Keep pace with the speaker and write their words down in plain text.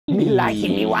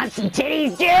liking me want some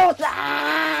titties juice?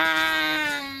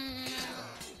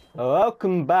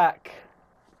 Welcome back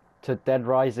to Dead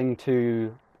Rising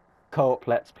 2 co-op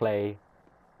Let's Play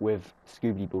with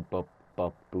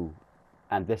Scooby-Doo.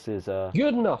 And this is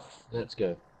good enough. Let's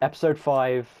go. episode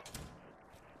 5.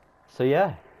 So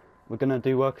yeah, we're gonna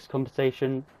do workers'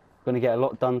 compensation. We're gonna get a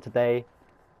lot done today.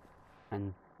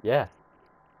 And yeah.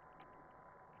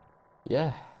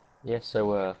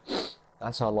 So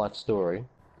that's our life story.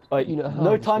 You know,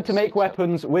 no time to make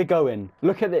weapons, we're going.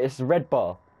 Look at this red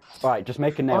bar. Alright, just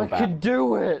make a nail bat. I could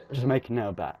do it! Just make a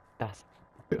nail bat. That's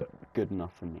good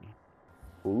enough for me.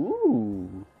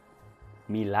 Ooh.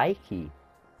 Me likey.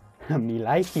 Me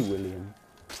likey, William.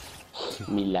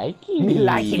 Me likey. Me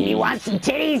liking me want some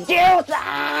titties juice?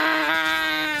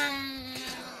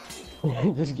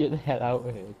 Just get the hell out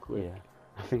of here, quick. Yeah,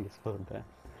 I think it's fun there.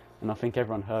 And I think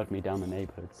everyone heard me down the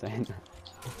neighborhood saying that.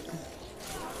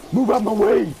 Move out my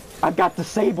way! I got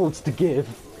disableds to give!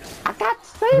 I got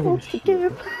disableds to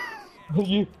give!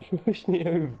 You pushed me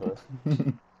over.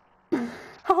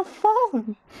 I've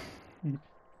fallen! And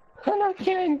I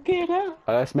can't get out.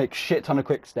 Let's make shit ton of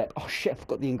quick step. Oh shit, I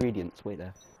forgot the ingredients. Wait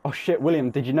there. Oh shit,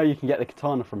 William, did you know you can get the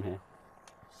katana from here?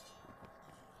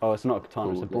 Oh, it's not a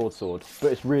katana, it's a broadsword.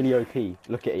 But it's really OP.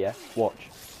 Look at it, yeah? Watch.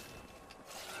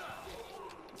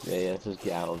 Yeah, just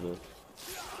get out of it.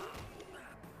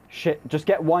 Shit, just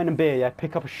get wine and beer, yeah?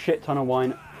 Pick up a shit ton of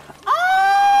wine.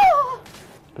 Ah!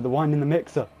 Put the wine in the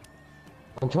mixer.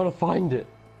 I'm trying to find it.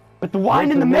 Put the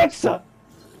wine in the mixer!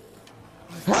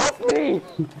 Help me!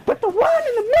 Put the wine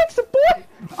in the mixer, boy!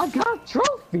 I got a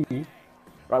trophy!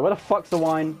 Right, where the fuck's the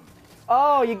wine?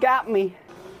 Oh, you got me!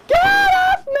 Get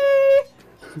off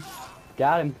me!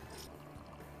 Got him.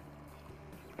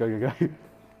 Go.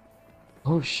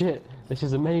 Oh shit, this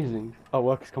is amazing. Oh,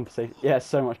 workers' compensation. Yeah, it's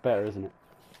so much better, isn't it?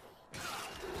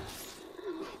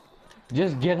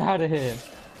 Just get out of here.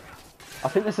 I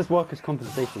think this is workers'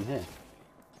 compensation here.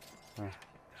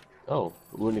 Oh,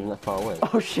 we weren't even that far away.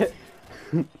 Oh shit!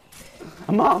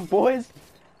 I'm on, boys!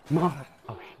 I'm on.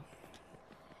 Oh shit.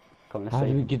 Come on, let's How do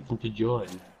save we him. get them to join?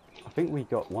 I think we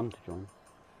got one to join.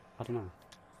 I don't know.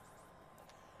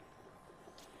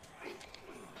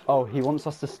 Oh, he wants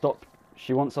us to stop.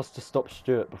 She wants us to stop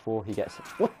Stuart before he gets.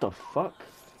 What the fuck?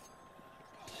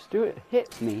 Stuart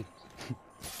hit me.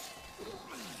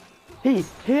 He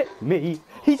hit me.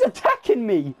 He's attacking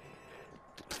me.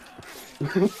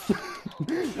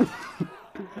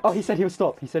 Oh, he said he would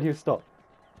stop. He said he would stop.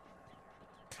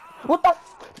 What the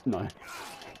f— No.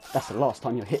 That's the last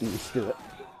time you're hitting me, Stuart.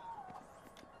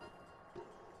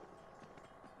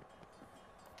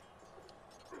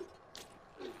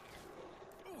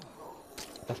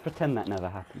 Let's pretend that never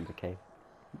happened, okay?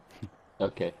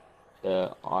 Okay.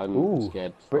 I'm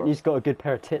scared. Brittany's got a good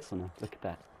pair of tits on her. Look at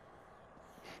that.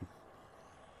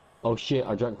 Oh shit,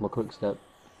 I drank my quick step.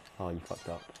 Oh, you fucked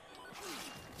up.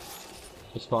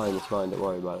 It's fine, don't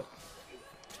worry about it.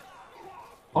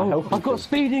 My Oh, health I've got increased.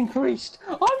 speed increased!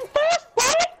 I'm fast,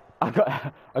 I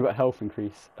got health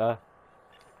increase.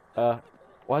 Why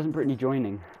isn't Brittany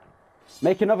joining?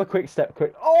 Make another quick step,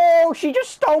 quick. Oh, she just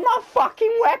stole my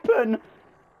fucking weapon!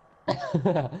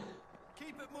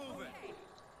 Keep it moving!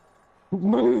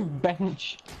 Move,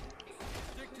 bench!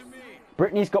 Stick to me.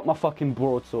 Brittany's got my fucking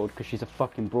broadsword because she's a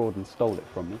fucking broad and stole it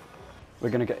from me. We're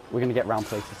gonna get round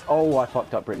places. Oh, I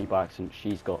fucked up Brittany by accident.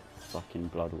 She's got fucking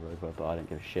blood all over her, but I don't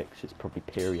give a shit because it's probably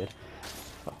period.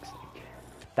 Fuck's sake.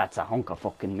 That's a hunk of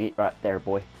fucking meat right there,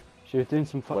 boy. She was doing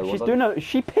some fuck. She's doing a.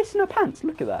 She pissing her pants.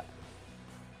 Look at that.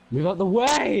 Move out the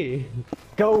way!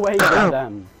 Go away,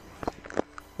 goddamn.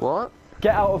 What?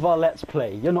 Get out of our Let's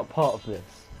Play. You're not part of this.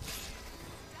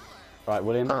 Right,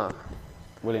 William.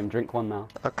 William, drink one now.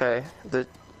 Okay.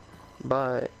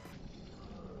 Bye.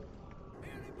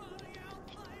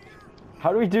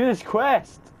 How do we do this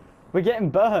quest? We're getting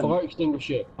burned. Fire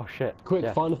extinguisher. Oh shit. Quick,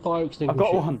 yeah. find a fire extinguisher.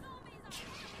 I've got one.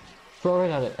 Throw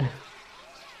it at it.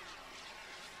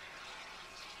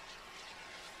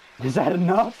 Is that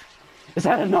enough? Is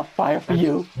that enough fire for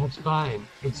you? It's fine.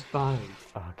 It's fine.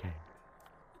 Oh, okay.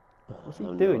 What's he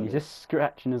doing? He's just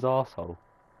scratching his arsehole.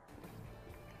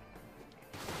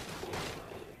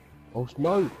 Oh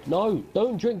no!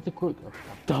 Don't drink the quick.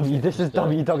 This is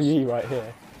WWE right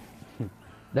here.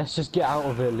 Let's just get out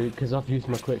of it, Luke, because I've used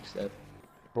my quick step.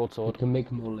 Broadsword. We can make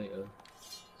more later.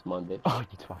 It's mine, bitch. Oh,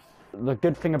 you twat. The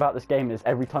good thing about this game is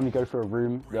every time you go through a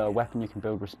room, the weapon you can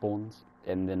build respawns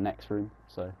in the next room,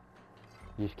 so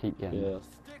you just keep getting it.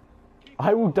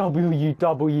 I will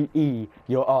WWE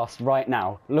your ass right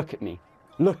now. Look at me.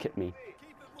 Look at me.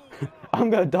 I'm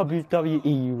gonna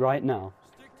WWE you right now.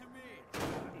 Stick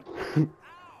to me.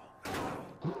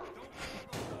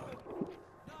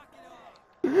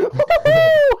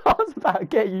 I was about to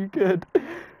get you good.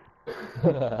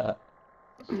 I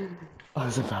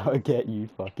was about to get you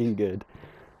fucking good.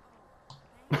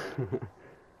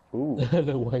 Ooh.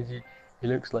 The way he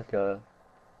looks like a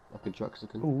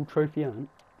Juxican. Ooh, trophy earned.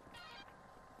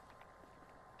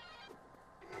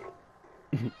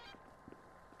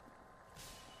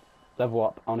 Level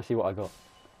up. I want to see what I got.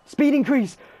 Speed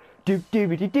increase. Do do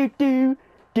do do do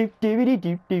do do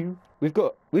do do. We've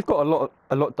got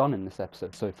a lot done in this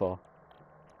episode so far.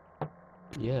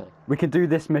 Yeah. We could do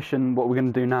this mission, what we're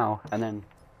gonna do now, and then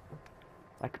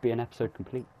that could be an episode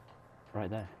complete, right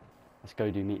there. Let's go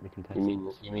do meet the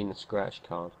contestants. You mean the scratch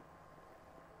card?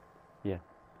 Yeah.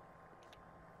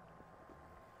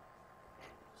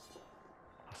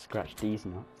 I scratched these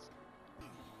nuts.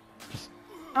 Just...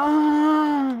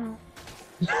 Ah!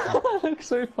 That looks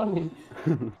so funny.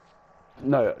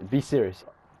 No, be serious.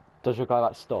 Does your guy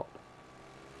like stop?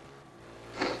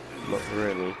 Not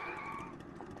really.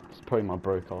 It's probably my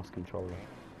broke-ass controller.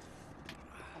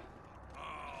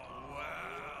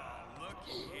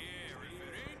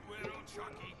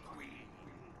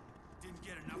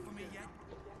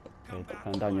 Okay,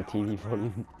 turn down your TV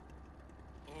volume.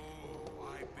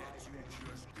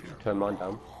 Turn mine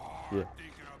down. Yeah.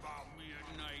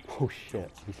 Oh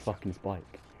shit, he's fucking his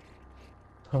bike.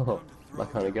 Oh, my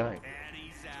kind of guy.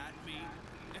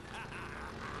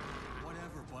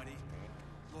 Whatever, buddy.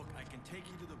 Look, I can take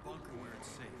you to the bunker where it's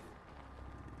safe.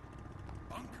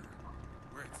 Bunker?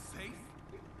 Where it's safe?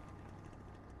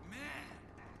 Man,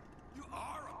 you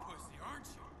are a pussy, aren't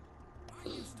you?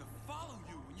 I used to follow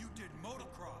you when you did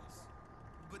motocross.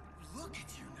 But look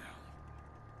at you now.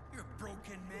 You're a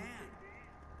broken man.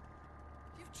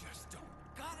 You just don't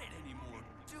got it anymore,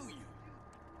 do you?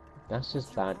 That's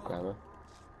just bad grammar.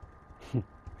 You're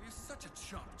such a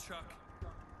chump, Chuck.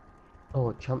 Oh,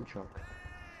 a chump truck.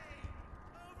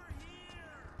 Over here.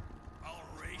 I'll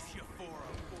race you for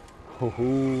him. Ho ho.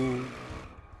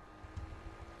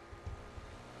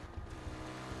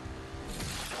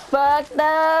 Fucked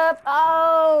up!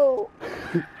 Oh!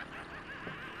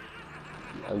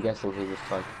 I'm guessing he was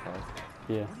psychopath.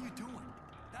 Yeah. What are you doing?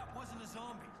 That wasn't a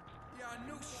zombie. Yeah,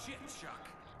 no shit, Chuck.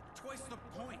 Twice the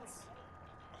points.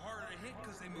 Harder to hit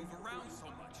because they move around so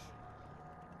much.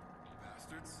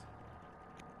 Bastards.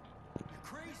 You're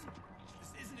crazy.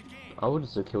 This isn't a game. I would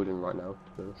have killed him right now. To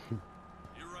be honest.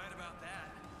 You're right about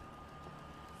that.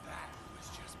 That was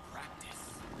just practice.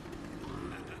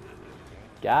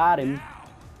 Got him. Now,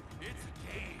 it's a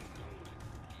game.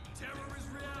 Terror is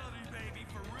reality, baby,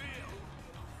 for real.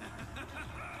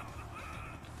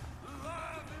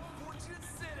 Live in Fortune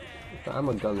City. If I'm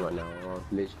a gun right now, I'll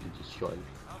literally just shot him.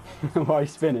 Why are you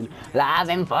spinning? Live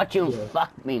in fortune, Yeah.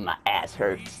 fuck me, my ass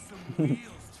hurts. Some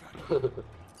wheels, Chuck.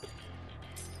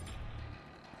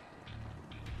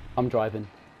 I'm driving.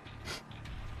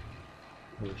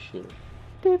 Oh shit.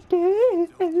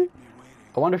 I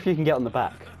wonder if you can get on the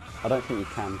back. I don't think you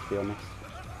can, to be honest.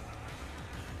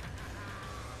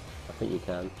 I think you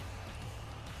can.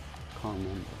 Can't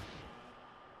remember.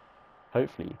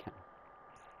 Hopefully you can.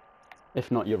 If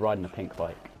not, you're riding a pink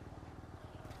bike.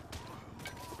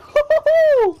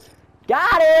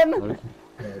 Got him! Okay.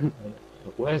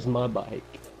 Where's my bike?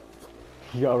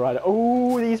 You gotta ride it.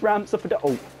 Oh, these ramps are for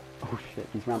oh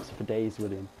shit, these ramps are for days,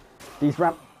 William. These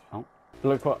oh,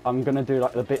 look what I'm gonna do,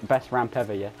 like the best ramp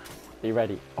ever. Yeah, are you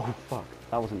ready? Oh fuck,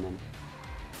 that wasn't meant.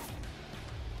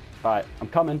 All right, I'm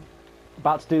coming.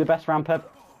 About to do the best ramp ever.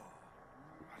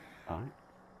 All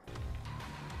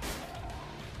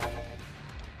right.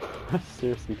 I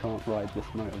seriously can't ride this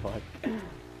motorbike.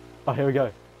 Oh, here we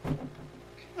go.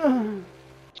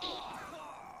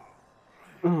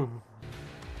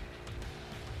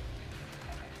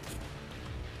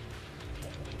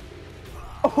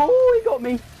 Oh, he got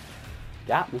me.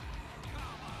 Got me.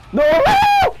 No!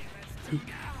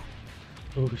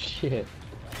 Oh shit.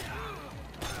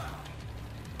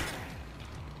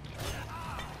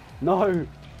 No.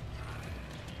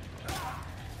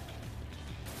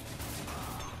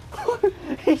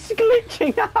 He's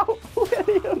glitching out,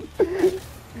 William.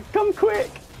 Come quick.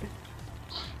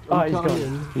 Oh, I'm he's coming.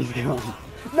 gone. He's gone.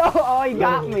 No, oh, he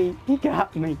got me. He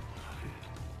got me.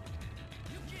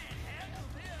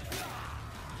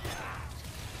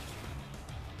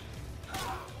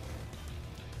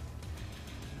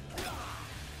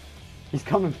 He's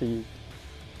coming for you.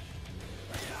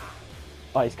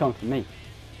 Oh, he's coming for me.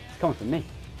 He's coming for me.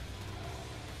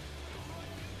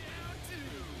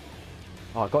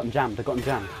 Oh, I got him jammed. I got him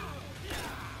jammed.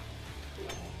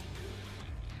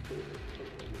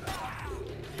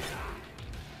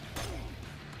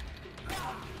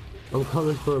 I'm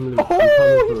coming for him, Luke.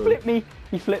 Oh, he flipped me.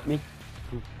 He flipped me.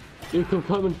 I'm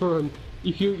coming for him.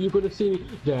 If you're gonna see me,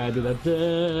 da da da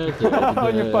da da da. Oh,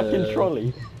 you fucking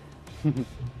trolley.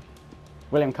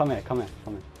 William, come here, come here,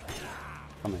 come here.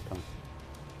 Come here, come here.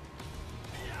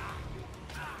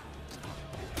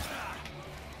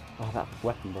 Oh, that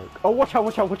weapon broke. Oh, watch out,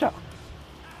 watch out, watch out!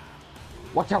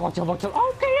 Watch out, watch out, watch out.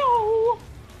 Okay, oh!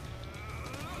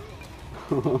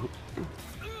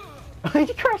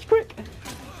 He crashed quick!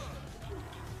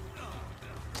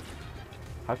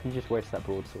 How can you just waste that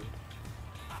broadsword?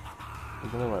 I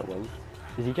don't know where it went.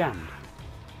 Is he jammed?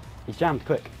 He's jammed,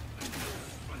 quick.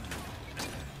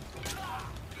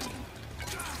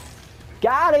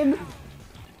 Got him!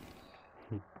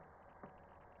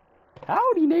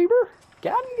 Howdy, neighbor!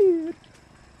 Got him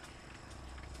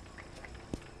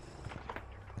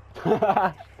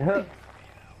good!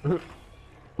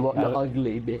 What an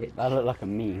ugly bitch. That looked like a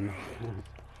meme.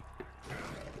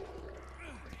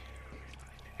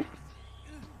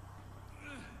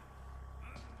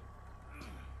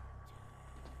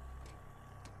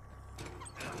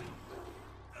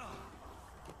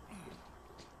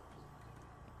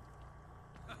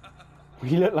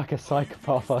 We look like a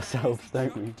psychopath ourselves,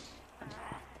 don't we?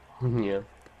 Yeah.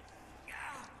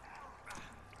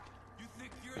 You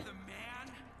think you're the man?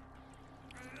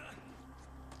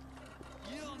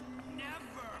 You'll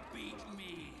never beat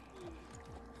me.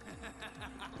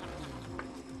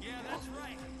 Yeah, that's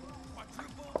right.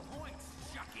 Quadruple points,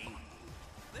 Chucky.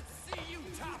 Let's see you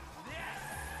top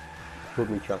this. Called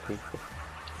me Chucky.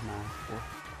 No.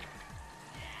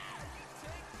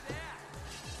 Take that.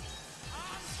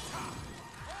 On top,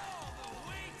 all the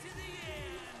way to the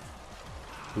end.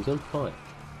 He's on fire.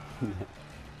 But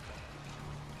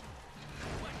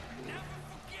never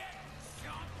forget,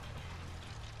 chump.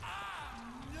 I'm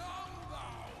number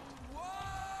one.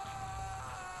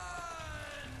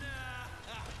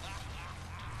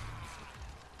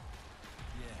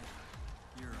 Yeah,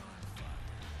 you're on fire.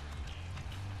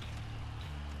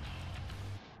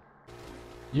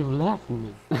 You've left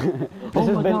me. This Oh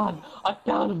has my been- god, I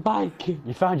found a bike.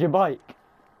 You found your bike?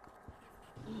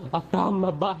 I found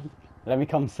my bike. Let me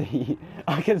come see.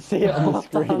 I can see it on the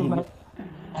screen.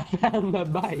 I found my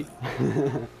bike.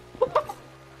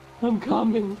 I'm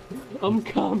coming. I'm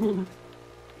coming.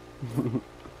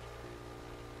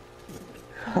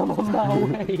 I'm on my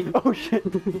way. Oh shit!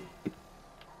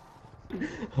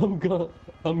 I'm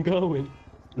going.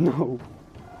 No.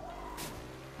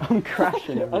 I'm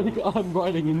crashing. I'm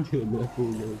riding into it. That's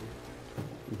all good.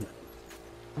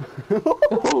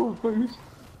 Oh, Bruce.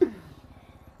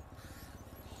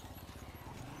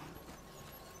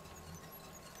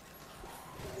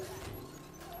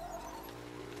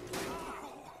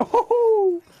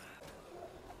 Oh!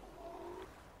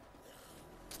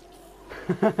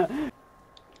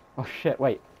 Oh shit,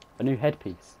 wait. A new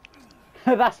headpiece.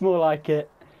 That's more like it.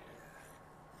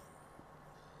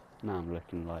 Now I'm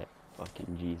looking like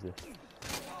fucking Jesus.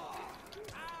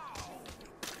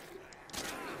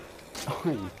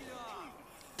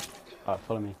 Alright,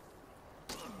 follow me.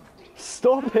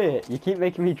 Stop it! You keep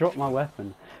making me drop my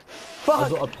weapon. I Fuck!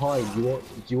 got a pie. Do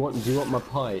you want my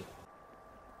pie?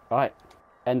 Right.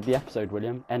 End the episode,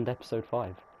 William. End episode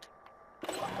 5.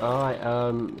 Alright,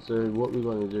 so what we're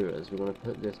gonna do is we're gonna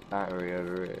put this battery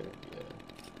over here,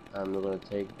 yeah. And we're gonna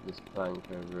take this plank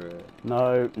over here.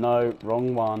 No, no,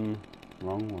 wrong one.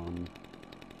 Wrong one.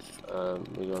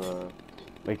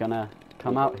 We're gonna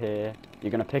come out here.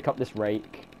 You're gonna pick up this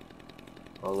rake.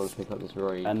 I'm gonna pick up this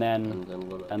rake. And then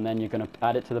you're gonna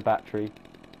add it to the battery.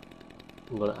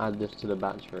 I'm gonna add this to the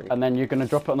battery. And then you're gonna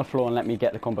drop it on the floor and let me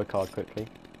get the combo card quickly.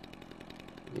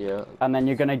 Yeah. And then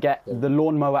you're gonna get the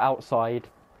lawnmower outside.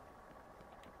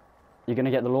 You're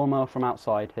gonna get the lawnmower from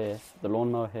outside here. The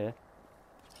lawnmower here.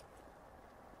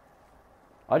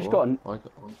 I just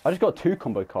got 2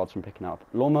 combo cards from picking up.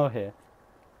 Lawnmower here.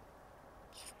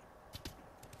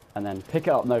 And then pick it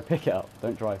up. No, pick it up.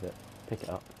 Don't drive it. Pick it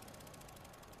up.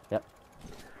 Yep.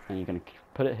 And you're gonna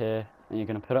put it here. And you're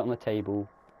gonna put it on the table.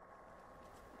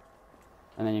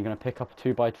 And then you're gonna pick up a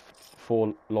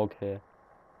 2x4 log here.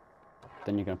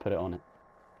 Then you're gonna put it on it.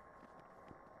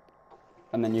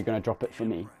 And then you're gonna drop it for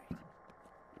me.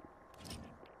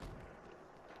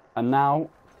 And now,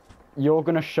 you're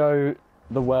gonna show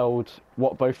the world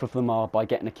what both of them are by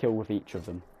getting a kill with each of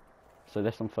them. So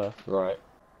this one first. Right.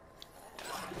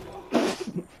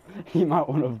 You might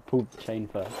want to pull the chain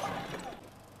first.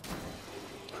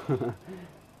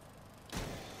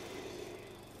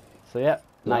 So yeah,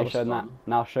 now you show that.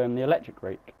 Now show him the electric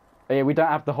rake. But yeah, we don't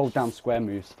have the hold down square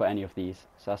moves for any of these,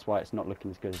 so that's why it's not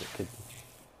looking as good as it could be.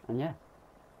 And yeah,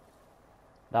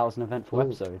 that was an eventful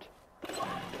episode.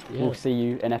 Yeah. We'll see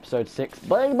you in episode 6.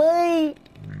 Bye bye!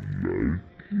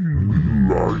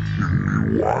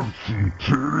 making me want some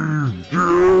titties,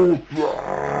 dude.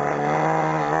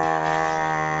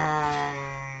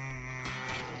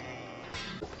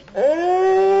 Oh!